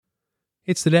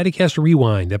It's the DaddyCast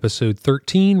Rewind, episode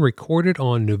 13, recorded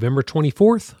on November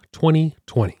 24th,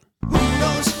 2020. Who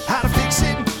knows how to fix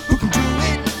it? Who can do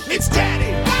it? It's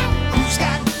Daddy. Who's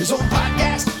got his own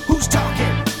podcast? Who's talking?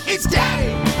 It's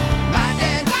Daddy. My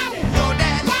dad, your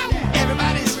dad,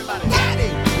 everybody's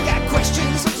Daddy. We got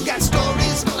questions, we got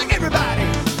stories, like everybody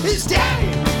is Daddy.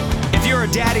 If you're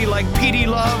a daddy like PD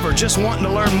Love or just wanting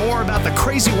to learn more about the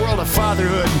crazy world of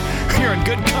fatherhood, you're in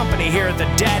good company here at the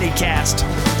DaddyCast.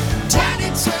 Daddy,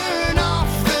 turn off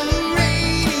the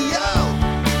radio.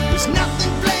 There's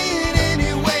nothing playing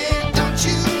anyway, don't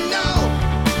you know?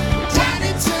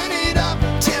 Daddy, turn it up.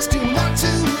 Testing 1, 2,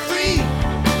 3.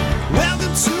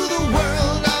 Welcome to the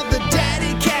world of the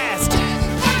DaddyCast.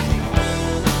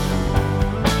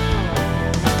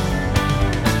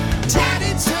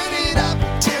 Daddy, turn it up.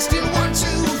 Testing 1, 2,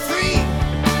 3.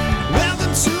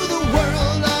 Welcome to the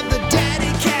world of the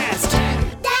DaddyCast.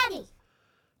 Daddy.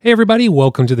 Hey everybody,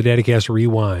 welcome to the DaddyCast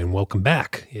Rewind. Welcome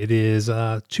back. It is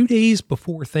 2 days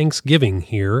before Thanksgiving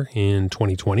here in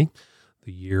 2020,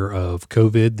 the year of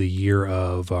COVID, the year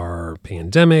of our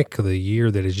pandemic, the year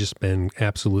that has just been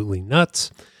absolutely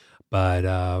nuts.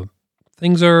 But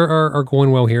things are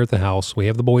going well here at the house. We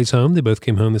have the boys home. They both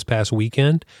came home this past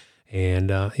weekend,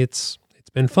 and it's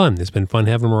been fun. It's been fun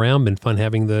having them around, been fun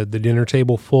having the dinner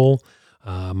table full.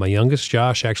 My youngest,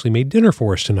 Josh, actually made dinner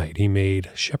for us tonight. He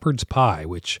made shepherd's pie,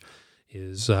 which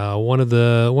is one of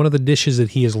the dishes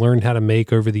that he has learned how to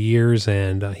make over the years,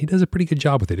 and he does a pretty good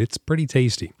job with it. It's pretty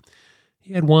tasty.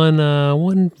 He had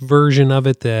one version of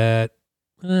it that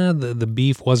the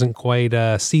beef wasn't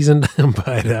quite seasoned,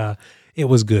 but it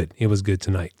was good. It was good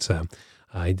tonight, so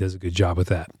he does a good job with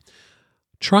that.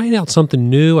 Trying out something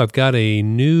new. I've got a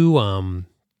new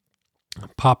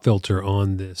pop filter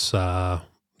on this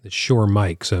the Shure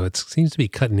mic, so it seems to be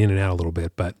cutting in and out a little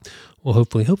bit, but well,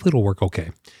 hopefully it'll work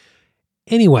okay.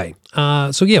 Anyway,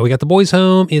 so yeah, we got the boys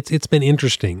home. It's been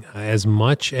interesting. As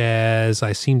much as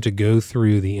I seem to go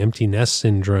through the empty nest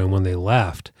syndrome when they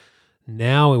left,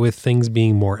 now with things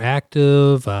being more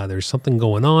active, there's something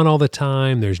going on all the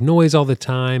time. There's noise all the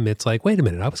time. It's like, wait a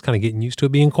minute, I was kind of getting used to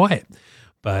it being quiet,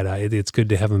 but it's good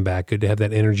to have them back. Good to have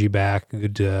that energy back.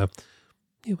 Good to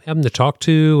have them to talk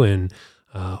to. And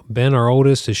Ben, our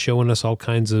oldest, is showing us all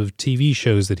kinds of TV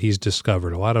shows that he's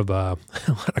discovered. A lot of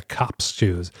cops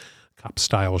shows, cop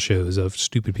style shows of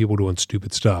stupid people doing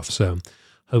stupid stuff. So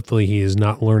hopefully he is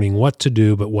not learning what to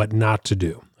do, but what not to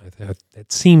do.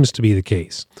 That seems to be the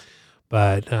case.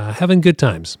 But having good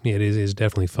times. Yeah, it is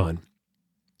definitely fun.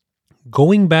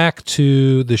 Going back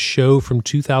to the show from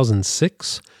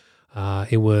 2006,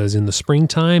 it was in the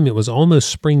springtime. It was almost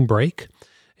spring break.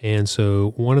 And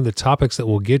so one of the topics that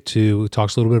we'll get to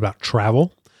talks a little bit about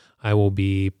travel. I will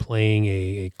be playing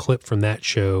a clip from that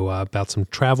show about some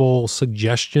travel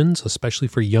suggestions, especially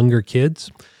for younger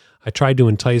kids. I tried to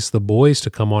entice the boys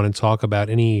to come on and talk about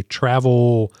any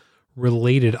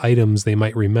travel-related items they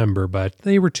might remember, but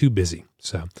they were too busy.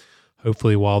 So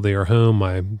hopefully while they are home,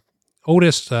 my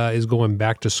oldest is going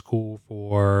back to school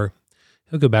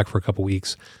he'll go back for a couple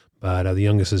weeks, but the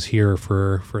youngest is here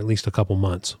for at least a couple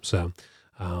months. So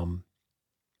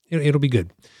it'll be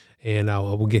good, and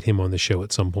we'll get him on the show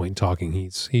at some point talking.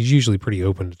 He's usually pretty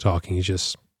open to talking. He's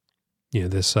just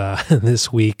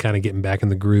this week kind of getting back in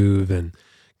the groove and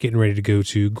getting ready to go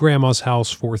to Grandma's house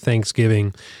for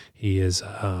Thanksgiving. He is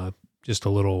just a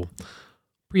little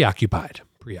preoccupied.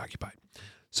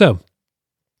 So,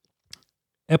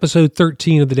 episode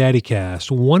 13 of the DaddyCast.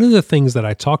 One of the things that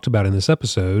I talked about in this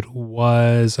episode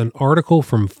was an article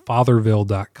from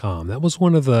Fatherville.com. That was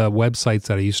one of the websites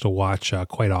that I used to watch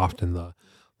quite often,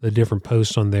 the different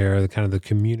posts on there, the kind of the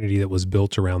community that was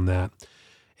built around that.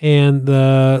 And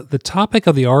the topic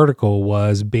of the article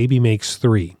was Baby Makes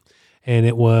 3. And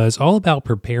it was all about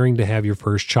preparing to have your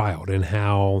first child and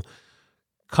how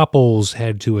couples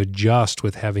had to adjust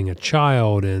with having a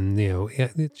child, and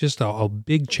it's just a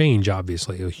big change,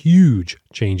 obviously, a huge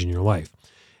change in your life.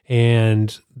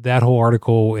 And that whole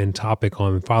article and topic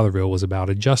on Fatherville was about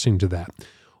adjusting to that.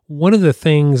 One of the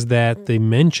things that they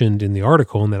mentioned in the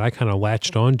article and that I kind of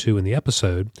latched onto in the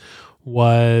episode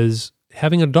was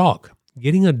having a dog,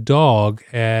 getting a dog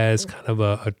as kind of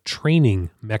a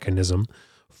training mechanism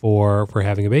for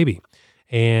having a baby.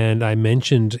 And I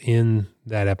mentioned in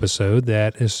that episode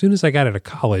that as soon as I got out of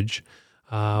college,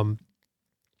 I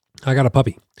got a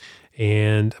puppy.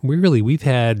 And we've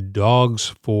had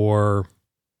dogs for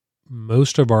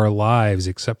most of our lives,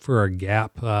 except for a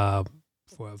gap of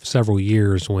several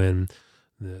years when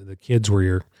the kids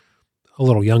were a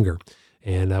little younger.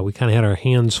 And we kind of had our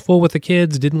hands full with the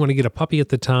kids, didn't want to get a puppy at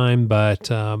the time. But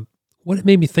what it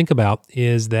made me think about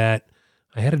is that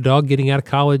I had a dog getting out of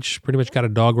college, pretty much got a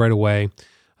dog right away.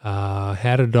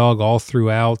 Had a dog all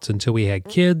throughout until we had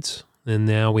kids. And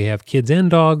now we have kids and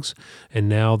dogs. And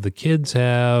now the kids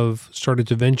have started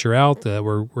to venture out.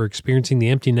 We're experiencing the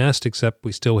empty nest, except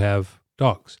we still have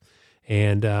dogs.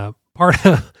 And part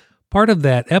of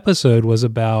that episode was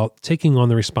about taking on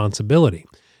the responsibility.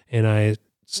 And I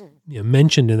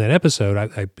mentioned in that episode,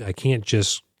 I can't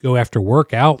just go after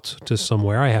work out to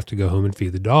somewhere. I have to go home and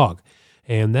feed the dog.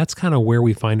 And that's kind of where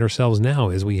we find ourselves now,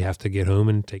 is we have to get home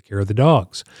and take care of the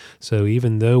dogs. So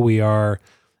even though we are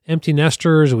empty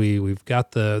nesters, we've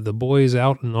got the boys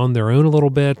out and on their own a little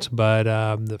bit, but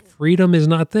the freedom is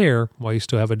not there while you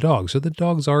still have a dog. So the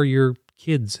dogs are your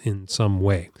kids in some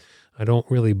way. I don't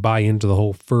really buy into the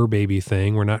whole fur baby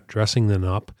thing. We're not dressing them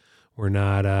up. We're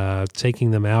not taking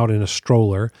them out in a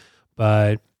stroller.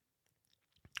 But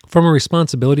from a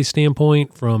responsibility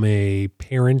standpoint, from a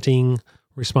parenting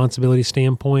responsibility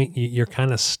standpoint, you're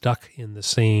kind of stuck in the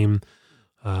same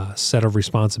set of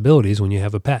responsibilities when you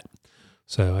have a pet.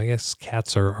 So I guess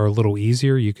cats are a little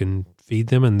easier. You can feed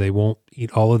them and they won't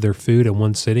eat all of their food at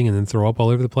one sitting and then throw up all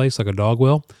over the place like a dog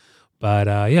will. But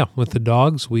with the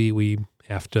dogs, we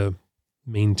have to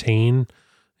maintain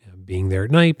being there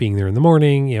at night, being there in the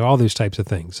morning, all those types of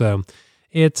things. So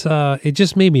it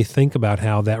just made me think about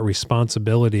how that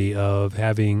responsibility of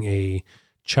having a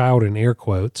child, in air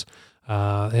quotes,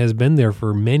 has been there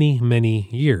for many, many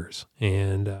years,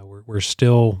 and we're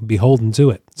still beholden to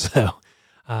it. So,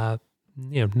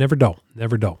 never dull.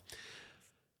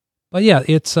 But yeah,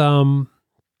 it's I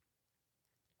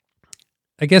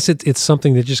guess it's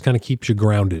something that just kind of keeps you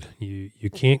grounded. You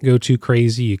can't go too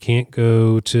crazy. You can't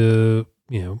go to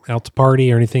out to party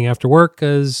or anything after work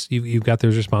because you've got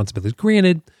those responsibilities.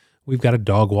 Granted, we've got a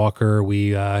dog walker. We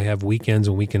have weekends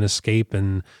when we can escape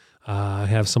and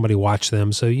have somebody watch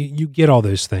them. So you get all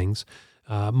those things.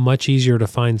 Much easier to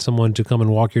find someone to come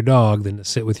and walk your dog than to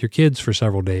sit with your kids for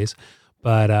several days.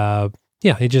 But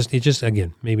it just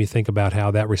again made me think about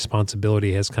how that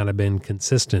responsibility has kind of been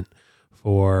consistent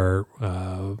for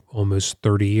almost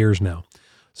 30 years now.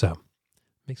 So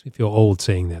makes me feel old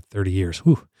saying that, 30 years.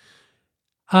 Whew.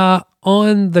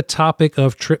 On the topic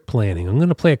of trip planning, I'm going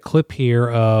to play a clip here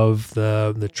of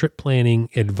the trip planning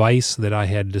advice that I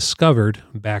had discovered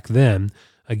back then.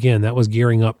 Again, that was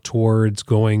gearing up towards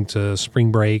going to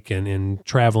spring break and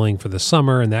traveling for the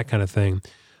summer and that kind of thing.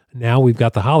 Now we've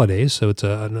got the holidays, so it's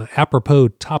an apropos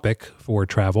topic for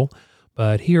travel.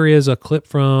 But here is a clip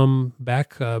from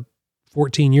back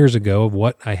 14 years ago of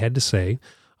what I had to say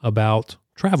about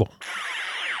travel.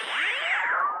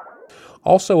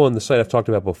 Also on the site I've talked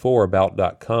about before,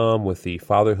 About.com, with the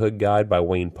Fatherhood Guide by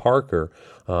Wayne Parker,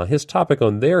 his topic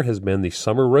on there has been the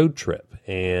summer road trip,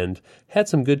 and had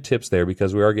some good tips there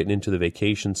because we are getting into the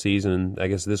vacation season. I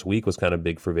guess this week was kind of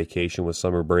big for vacation with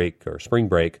summer break or spring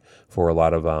break for a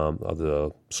lot of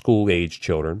the school-age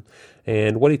children.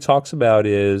 And what he talks about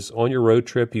is on your road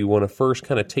trip, you want to first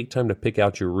kind of take time to pick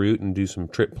out your route and do some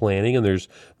trip planning. And there's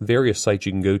various sites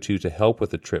you can go to help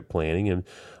with the trip planning. And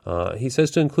he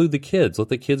says to include the kids. Let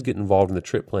the kids get involved in the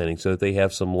trip planning so that they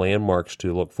have some landmarks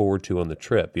to look forward to on the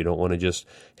trip. You don't want to just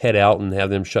head out and have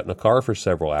them shut in a car for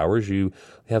several hours. You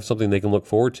have something they can look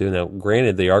forward to. Now,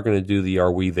 granted, they are going to do the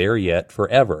 "Are we there yet?"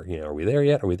 forever. Are we there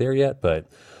yet? Are we there yet? But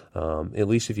at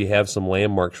least if you have some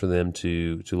landmarks for them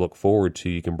to look forward to,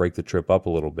 you can break the trip up a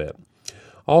little bit.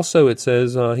 Also, it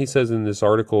says he says in this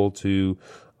article to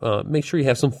make sure you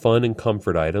have some fun and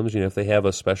comfort items. If they have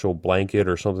a special blanket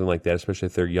or something like that, especially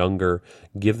if they're younger,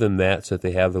 give them that so that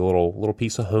they have the little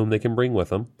piece of home they can bring with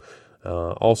them.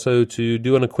 Also, to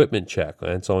do an equipment check.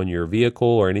 That's on your vehicle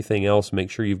or anything else. Make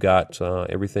sure you've got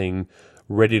everything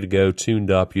ready to go, tuned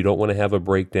up. You don't want to have a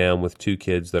breakdown with two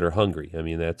kids that are hungry. I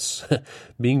mean, that's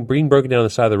being broken down on the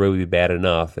side of the road would be bad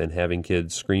enough, and having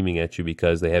kids screaming at you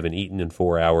because they haven't eaten in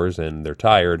 4 hours and they're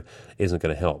tired isn't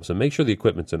going to help. So make sure the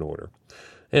equipment's in order.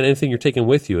 And anything you're taking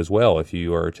with you as well. If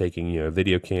you are taking a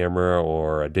video camera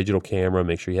or a digital camera,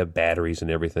 make sure you have batteries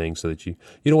and everything so that you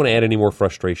don't want to add any more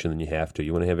frustration than you have to.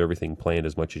 You want to have everything planned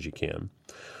as much as you can.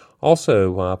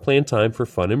 Also, plan time for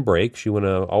fun and breaks. You want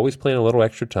to always plan a little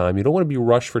extra time. You don't want to be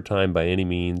rushed for time by any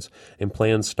means. And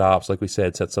plan stops, like we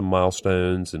said, set some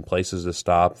milestones and places to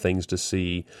stop, things to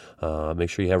see. Make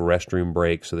sure you have restroom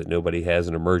breaks so that nobody has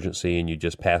an emergency and you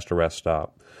just passed a rest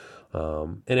stop.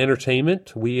 And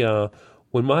entertainment,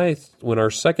 when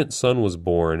our second son was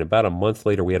born, about a month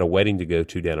later, we had a wedding to go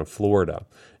to down in Florida.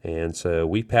 And so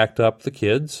we packed up the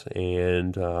kids,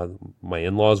 and my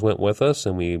in-laws went with us,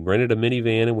 and we rented a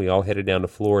minivan, and we all headed down to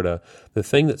Florida. The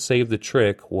thing that saved the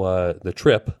trip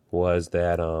was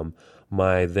that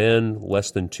my then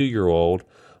less than 2-year-old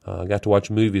got to watch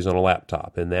movies on a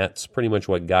laptop, and that's pretty much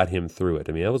what got him through it.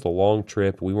 I mean, that was a long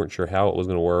trip. We weren't sure how it was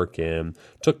going to work, and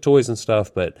took toys and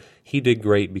stuff, but he did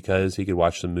great because he could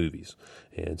watch some movies.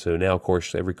 And so now, of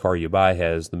course, every car you buy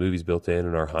has the movies built in,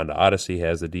 and our Honda Odyssey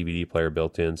has the DVD player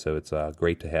built in, so it's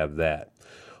great to have that.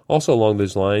 Also along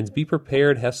those lines, be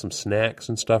prepared, have some snacks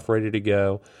and stuff ready to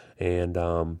go, and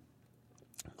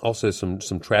also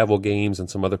some travel games and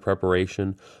some other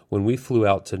preparation. When we flew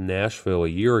out to Nashville a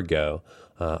year ago,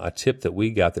 a tip that we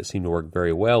got that seemed to work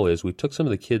very well is we took some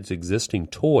of the kids' existing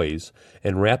toys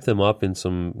and wrapped them up in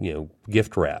some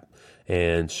gift wrap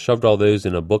and shoved all those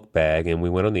in a book bag, and we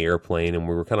went on the airplane, and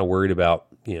we were kind of worried about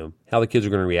how the kids were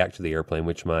going to react to the airplane,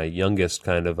 which my youngest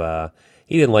kind of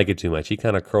he didn't like it too much. He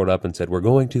kind of curled up and said, "We're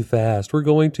going too fast, we're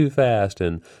going too fast,"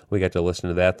 and we got to listen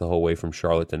to that the whole way from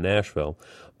Charlotte to Nashville.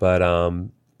 But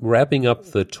wrapping up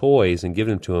the toys and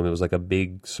giving them to them, it was like a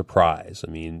big surprise.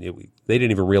 I mean, they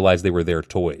didn't even realize they were their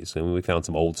toys. And we found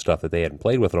some old stuff that they hadn't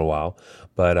played with in a while,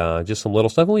 but just some little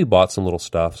stuff. And we bought some little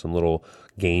stuff, some little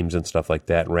games and stuff like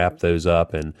that, and wrapped those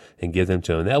up and give them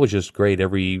to them. That was just great.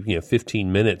 Every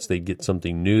 15 minutes, they'd get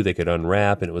something new they could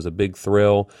unwrap, and it was a big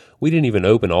thrill. We didn't even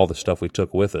open all the stuff we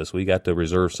took with us. We got to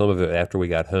reserve some of it after we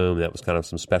got home. That was kind of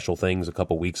some special things. A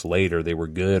couple weeks later, they were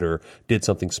good or did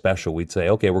something special. We'd say,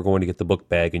 okay, we're going to get the book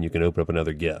bag, and you can open up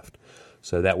another gift.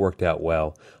 So that worked out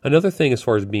well. Another thing as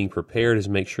far as being prepared is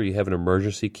make sure you have an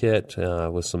emergency kit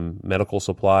with some medical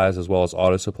supplies as well as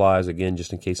auto supplies, again,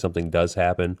 just in case something does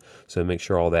happen. So make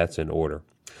sure all that's in order.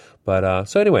 But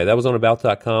so anyway, that was on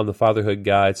About.com, the Fatherhood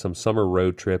Guide, some summer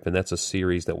road trip, and that's a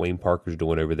series that Wayne Parker's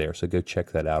doing over there. So go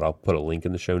check that out. I'll put a link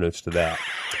in the show notes to that.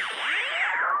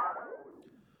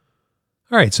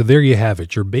 All right, so there you have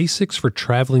it, your basics for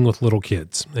traveling with little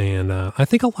kids. And I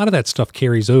think a lot of that stuff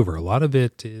carries over. A lot of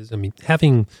it is,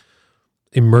 having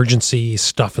emergency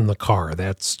stuff in the car,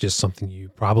 that's just something you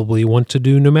probably want to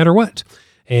do no matter what.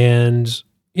 And,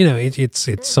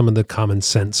 it's some of the common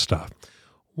sense stuff.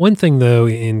 One thing, though,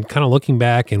 in kind of looking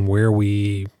back and where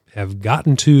we have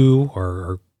gotten to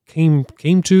or came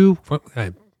to,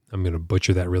 I'm going to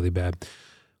butcher that really bad,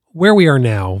 where we are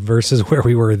now versus where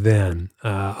we were then,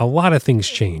 a lot of things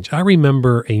change. I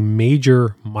remember a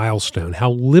major milestone,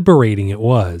 how liberating it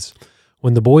was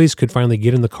when the boys could finally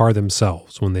get in the car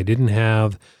themselves, when they didn't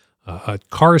have a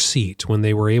car seat, when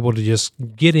they were able to just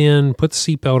get in, put the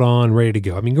seatbelt on, ready to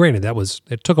go. Granted,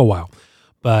 it took a while,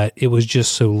 but it was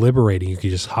just so liberating. You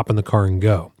could just hop in the car and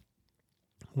go.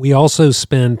 We also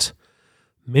spent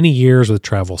many years with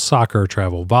travel soccer,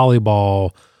 travel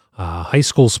volleyball, high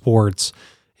school sports,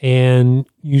 and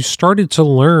you started to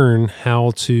learn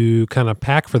how to kind of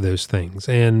pack for those things.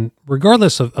 And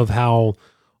regardless of how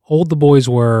old the boys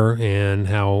were and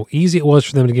how easy it was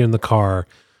for them to get in the car,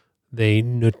 they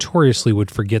notoriously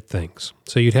would forget things.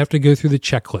 So you'd have to go through the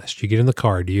checklist. You get in the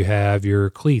car. Do you have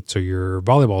your cleats or your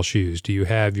volleyball shoes? Do you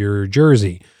have your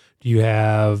jersey? Do you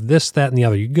have this, that, and the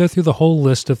other? You go through the whole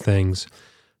list of things.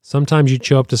 Sometimes you'd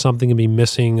show up to something and be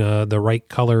missing the right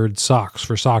colored socks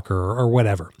for soccer or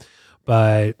whatever.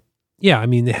 But yeah,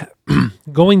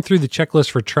 going through the checklist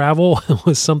for travel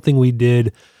was something we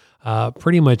did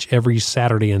pretty much every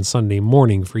Saturday and Sunday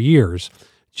morning for years,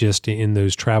 just in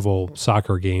those travel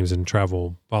soccer games and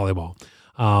travel volleyball.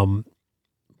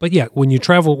 But yeah, when you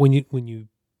travel, when you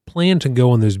plan to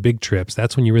go on those big trips,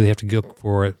 that's when you really have to go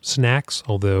for snacks.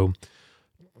 Although,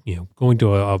 going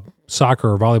to a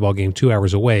soccer or volleyball game 2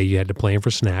 hours away, you had to plan for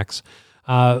snacks.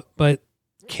 But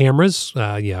cameras,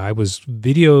 I would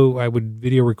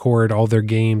video record all their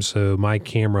games. So my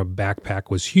camera backpack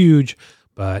was huge,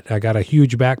 but I got a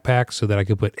huge backpack so that I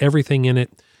could put everything in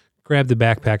it. Grab the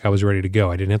backpack, I was ready to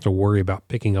go. I didn't have to worry about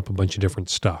picking up a bunch of different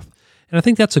stuff. And I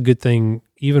think that's a good thing,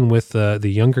 even with the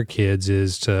younger kids,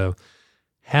 is to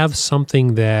have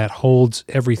something that holds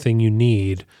everything you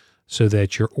need so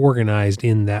that you're organized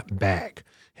in that bag.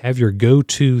 Have your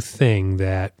go-to thing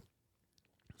that,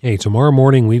 hey, tomorrow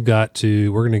morning we're going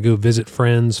to go visit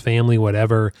friends, family,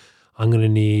 whatever. I'm going to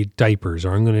need diapers,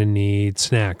 or I'm going to need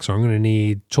snacks, or I'm going to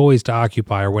need toys to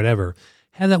occupy, or whatever.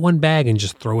 Have that one bag and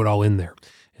just throw it all in there.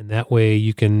 And that way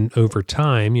you can, over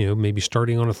time, maybe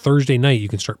starting on a Thursday night, you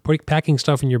can start packing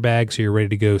stuff in your bag so you're ready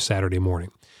to go Saturday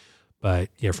morning. But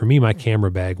yeah, for me, my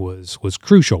camera bag was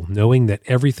crucial, knowing that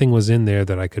everything was in there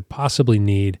that I could possibly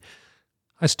need.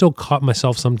 I still caught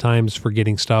myself sometimes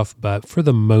forgetting stuff, but for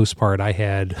the most part, I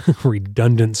had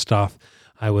redundant stuff.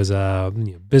 I was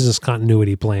business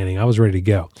continuity planning. I was ready to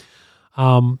go.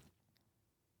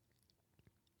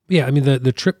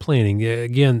 The trip planning,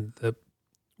 again,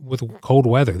 with cold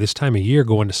weather, this time of year,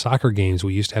 going to soccer games,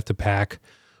 we used to have to pack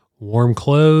warm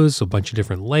clothes, a bunch of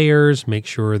different layers, make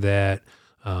sure that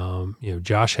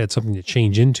Josh had something to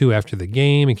change into after the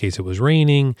game in case it was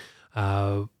raining.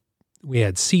 We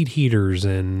had seat heaters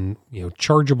and,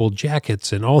 chargeable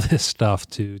jackets and all this stuff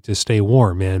to stay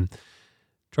warm. And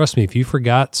trust me, if you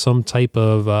forgot some type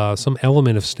of, some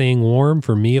element of staying warm,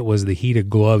 for me, it was the heated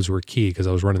gloves were key because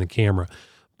I was running the camera.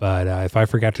 But if I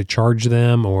forgot to charge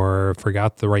them or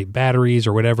forgot the right batteries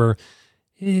or whatever,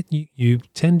 you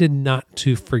tended not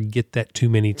to forget that too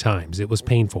many times. It was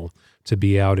painful to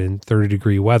be out in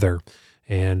 30-degree weather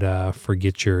and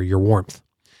forget your warmth.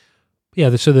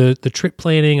 Yeah, so the trip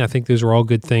planning, I think those are all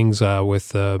good things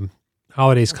with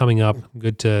holidays coming up.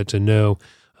 Good to know.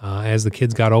 As the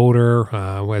kids got older,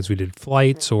 as we did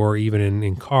flights or even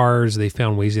in cars, they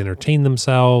found ways to entertain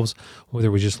themselves, whether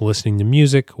it was just listening to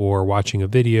music or watching a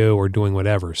video or doing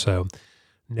whatever. So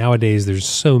nowadays, there's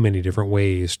so many different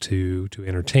ways to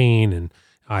entertain, and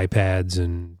iPads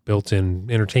and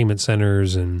built-in entertainment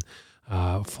centers, and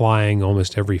flying.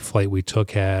 Almost every flight we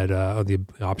took had the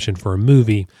option for a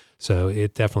movie. So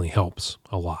it definitely helps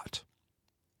a lot.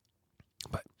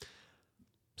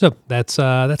 So that's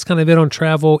kind of it on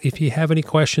travel. If you have any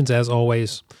questions, as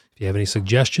always, if you have any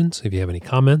suggestions, if you have any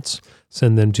comments,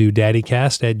 send them to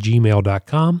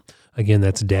daddycast@gmail.com. Again,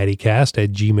 that's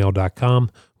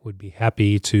daddycast@gmail.com. Would be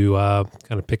happy to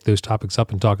kind of pick those topics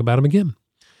up and talk about them again.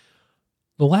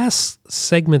 The last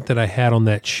segment that I had on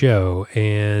that show,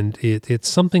 and it's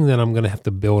something that I'm going to have to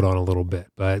build on a little bit,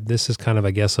 but this is kind of,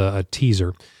 I guess, a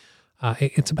teaser.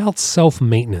 It's about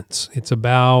self-maintenance. It's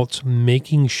about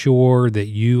making sure that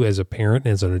you as a parent,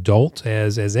 as an adult,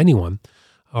 as anyone,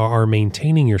 are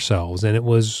maintaining yourselves. And it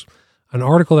was an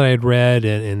article that I had read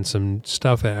and some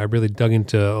stuff. I really dug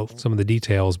into some of the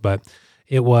details, but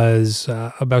it was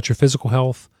about your physical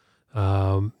health,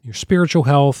 your spiritual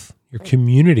health, your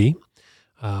community,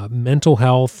 mental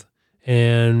health,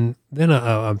 and then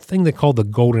a thing they called the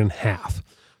golden half.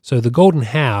 So the golden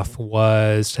half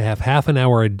was to have half an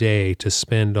hour a day to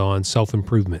spend on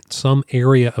self-improvement, some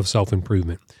area of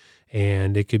self-improvement.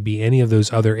 And it could be any of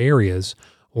those other areas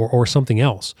or something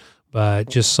else, but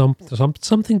just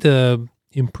something to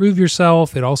improve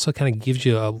yourself. It also kind of gives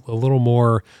you a little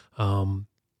more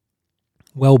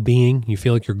well-being. You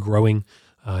feel like you're growing,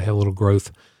 have a little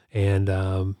growth,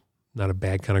 and not a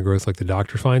bad kind of growth like the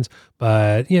doctor finds,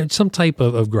 but some type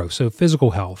of growth. So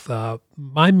physical health.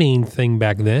 My main thing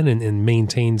back then and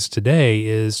maintains today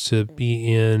is to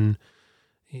be in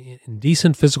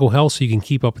decent physical health so you can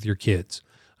keep up with your kids.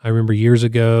 I remember years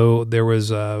ago, there was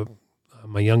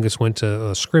my youngest went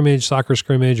to a soccer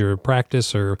scrimmage or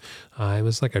practice, or it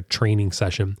was like a training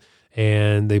session,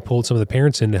 and they pulled some of the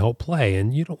parents in to help play.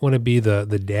 And you don't want to be the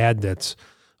dad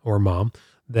or mom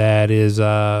that is,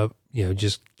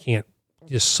 just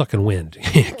sucking wind,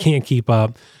 can't keep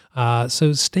up.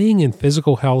 So staying in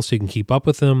physical health so you can keep up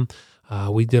with them.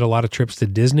 We did a lot of trips to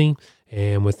Disney,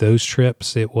 and with those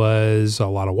trips, it was a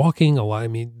lot of walking,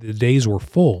 the days were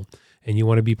full, and you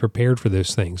want to be prepared for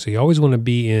those things. So you always want to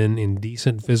be in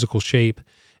decent physical shape,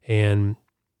 and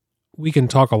we can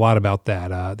talk a lot about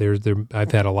that.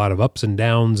 I've had a lot of ups and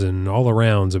downs and all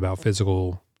arounds about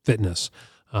physical fitness.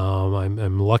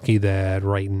 I'm lucky that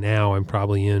right now I'm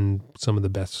probably in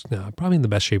probably in the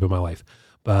best shape of my life,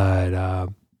 but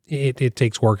it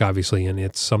takes work, obviously, and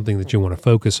it's something that you want to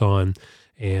focus on.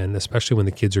 And especially when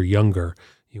the kids are younger,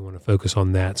 you want to focus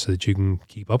on that so that you can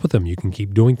keep up with them. You can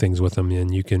keep doing things with them,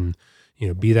 and you can,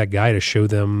 be that guy to show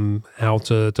them how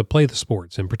to play the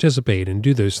sports and participate and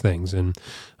do those things, and,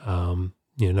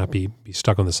 not be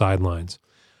stuck on the sidelines.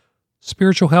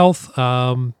 Spiritual health,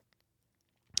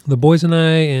 the boys and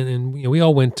I, and we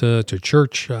all went to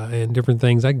church and different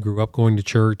things. I grew up going to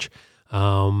church.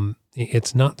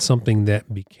 It's not something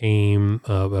that became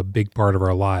a big part of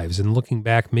our lives. And looking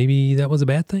back, maybe that was a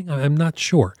bad thing. I'm not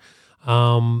sure.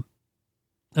 I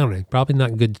don't know. Probably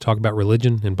not good to talk about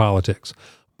religion and politics,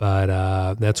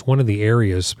 but that's one of the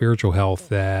areas, spiritual health,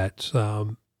 that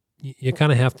you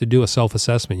kind of have to do a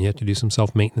self-assessment. You have to do some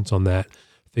self-maintenance on that,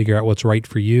 figure out what's right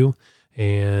for you,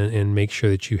 and make sure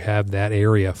that you have that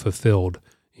area fulfilled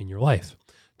in your life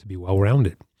to be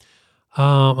well-rounded.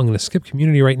 I'm going to skip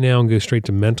community right now and go straight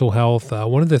to mental health.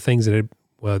 One of the things that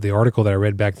the article that I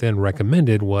read back then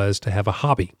recommended was to have a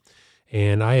hobby.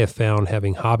 And I have found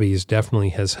having hobbies definitely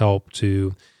has helped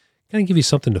to kind of give you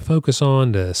something to focus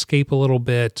on, to escape a little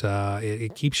bit.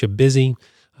 It keeps you busy.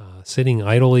 Sitting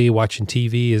idly watching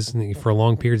TV for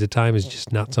long periods of time is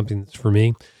just not something that's for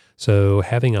me. So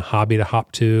having a hobby to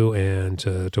hop to and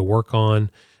to work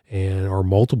on, or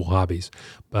multiple hobbies,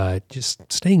 but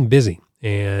just staying busy.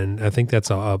 And I think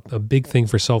that's a big thing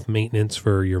for self-maintenance,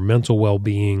 for your mental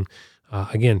well-being,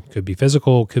 Again, could be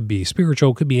physical, could be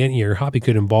spiritual, could be any, your hobby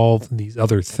could involve these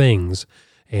other things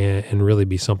and really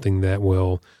be something that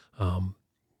will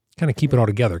kind of keep it all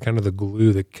together, kind of the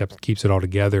glue that keeps it all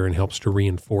together and helps to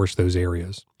reinforce those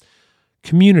areas.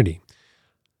 Community.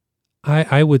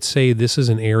 I would say this is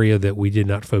an area that we did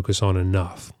not focus on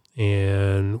enough.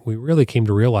 And we really came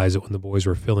to realize it when the boys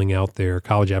were filling out their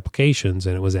college applications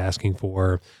and it was asking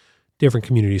for different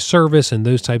community service and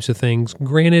those types of things.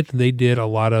 Granted, they did a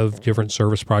lot of different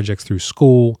service projects through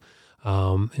school.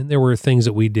 And there were things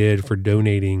that we did for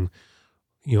donating,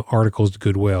 articles to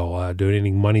Goodwill,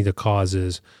 donating money to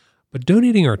causes. But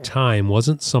donating our time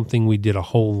wasn't something we did a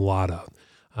whole lot of.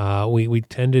 We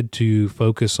tended to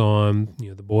focus on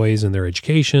the boys and their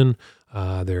education,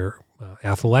 their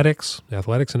athletics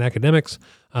and academics,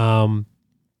 and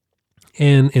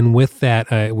with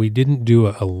that, we didn't do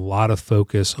a lot of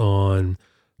focus on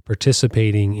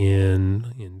participating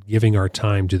in giving our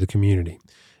time to the community,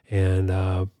 and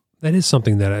that is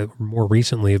something that I more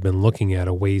recently have been looking at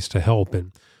ways to help.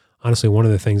 And honestly, one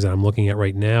of the things that I'm looking at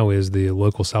right now is the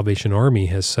local Salvation Army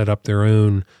has set up their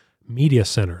own media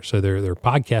center. So they're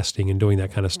podcasting and doing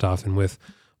that kind of stuff. And with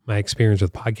my experience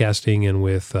with podcasting and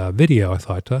with video, I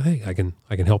thought, hey, I can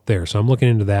help there. So I'm looking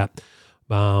into that.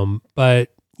 But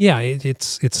yeah,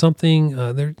 it's something.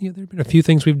 There've been a few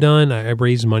things we've done. I've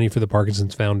raised money for the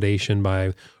Parkinson's Foundation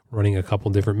by running a couple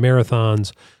different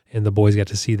marathons, and the boys got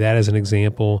to see that as an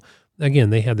example. Again,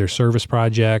 they had their service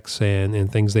projects and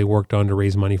things they worked on to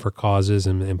raise money for causes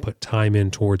and put time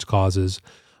in towards causes.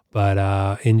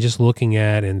 But in just looking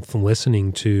at and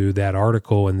listening to that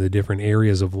article and the different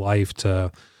areas of life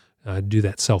to do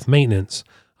that self-maintenance,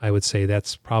 I would say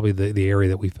that's probably the area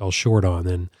that we fell short on.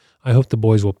 And I hope the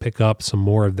boys will pick up some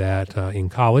more of that in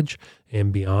college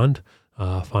and beyond,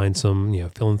 find some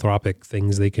philanthropic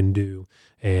things they can do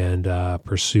and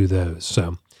pursue those.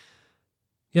 So,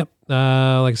 yep,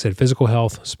 like I said, physical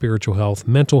health, spiritual health,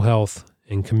 mental health,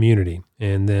 and community.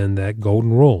 And then that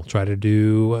golden rule, try to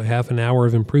do half an hour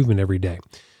of improvement every day.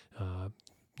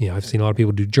 I've seen a lot of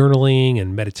people do journaling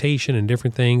and meditation and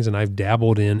different things, and I've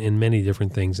dabbled in many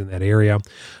different things in that area.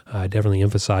 Definitely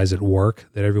emphasize at work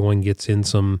that everyone gets in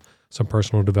some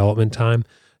personal development time,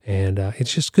 and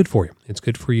it's just good for you. It's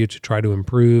good for you to try to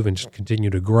improve and just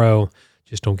continue to grow.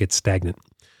 Just don't get stagnant.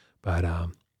 But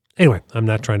anyway, I'm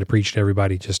not trying to preach to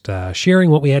everybody, just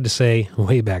sharing what we had to say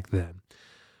way back then.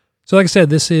 So like I said,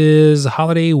 this is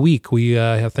holiday week. We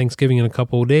have Thanksgiving in a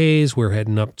couple of days. We're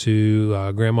heading up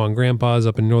to Grandma and Grandpa's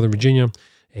up in Northern Virginia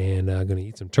and going to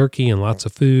eat some turkey and lots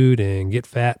of food and get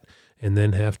fat and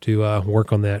then have to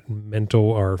work on that mental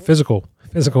or physical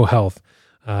health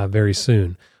very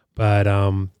soon. But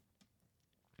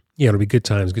it'll be good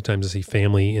times to see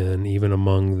family, and even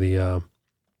among the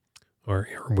or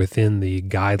within the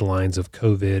guidelines of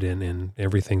COVID and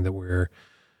everything that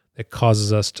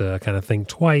causes us to kind of think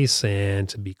twice and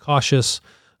to be cautious.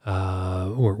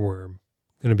 We're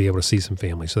going to be able to see some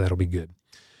family, so that'll be good.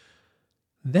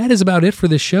 That is about it for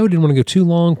this show. Didn't want to go too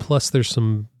long. Plus, there's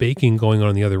some baking going on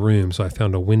in the other room, so I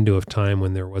found a window of time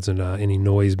when there wasn't any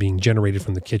noise being generated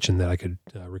from the kitchen that I could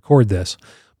record this.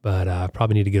 But I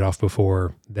probably need to get off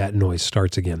before that noise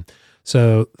starts again.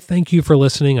 So thank you for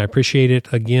listening. I appreciate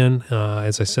it. Again,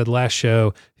 as I said last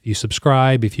show, if you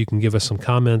subscribe, if you can give us some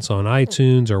comments on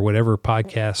iTunes or whatever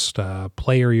podcast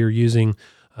player you're using,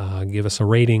 give us a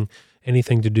rating,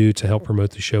 anything to do to help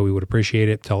promote the show, we would appreciate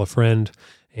it. Tell a friend,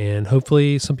 and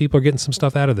hopefully some people are getting some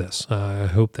stuff out of this. I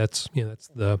hope that's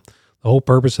the whole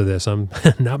purpose of this. I'm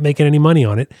not making any money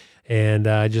on it, and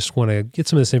I just want to get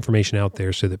some of this information out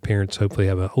there so that parents hopefully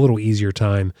have a little easier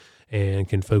time and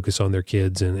can focus on their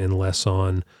kids and less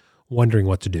on wondering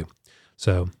what to do.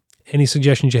 So any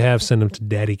suggestions you have, send them to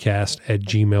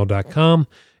daddycast@gmail.com,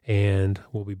 and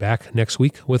we'll be back next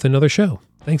week with another show.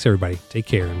 Thanks, everybody. Take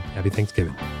care, and happy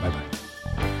Thanksgiving. Bye-bye.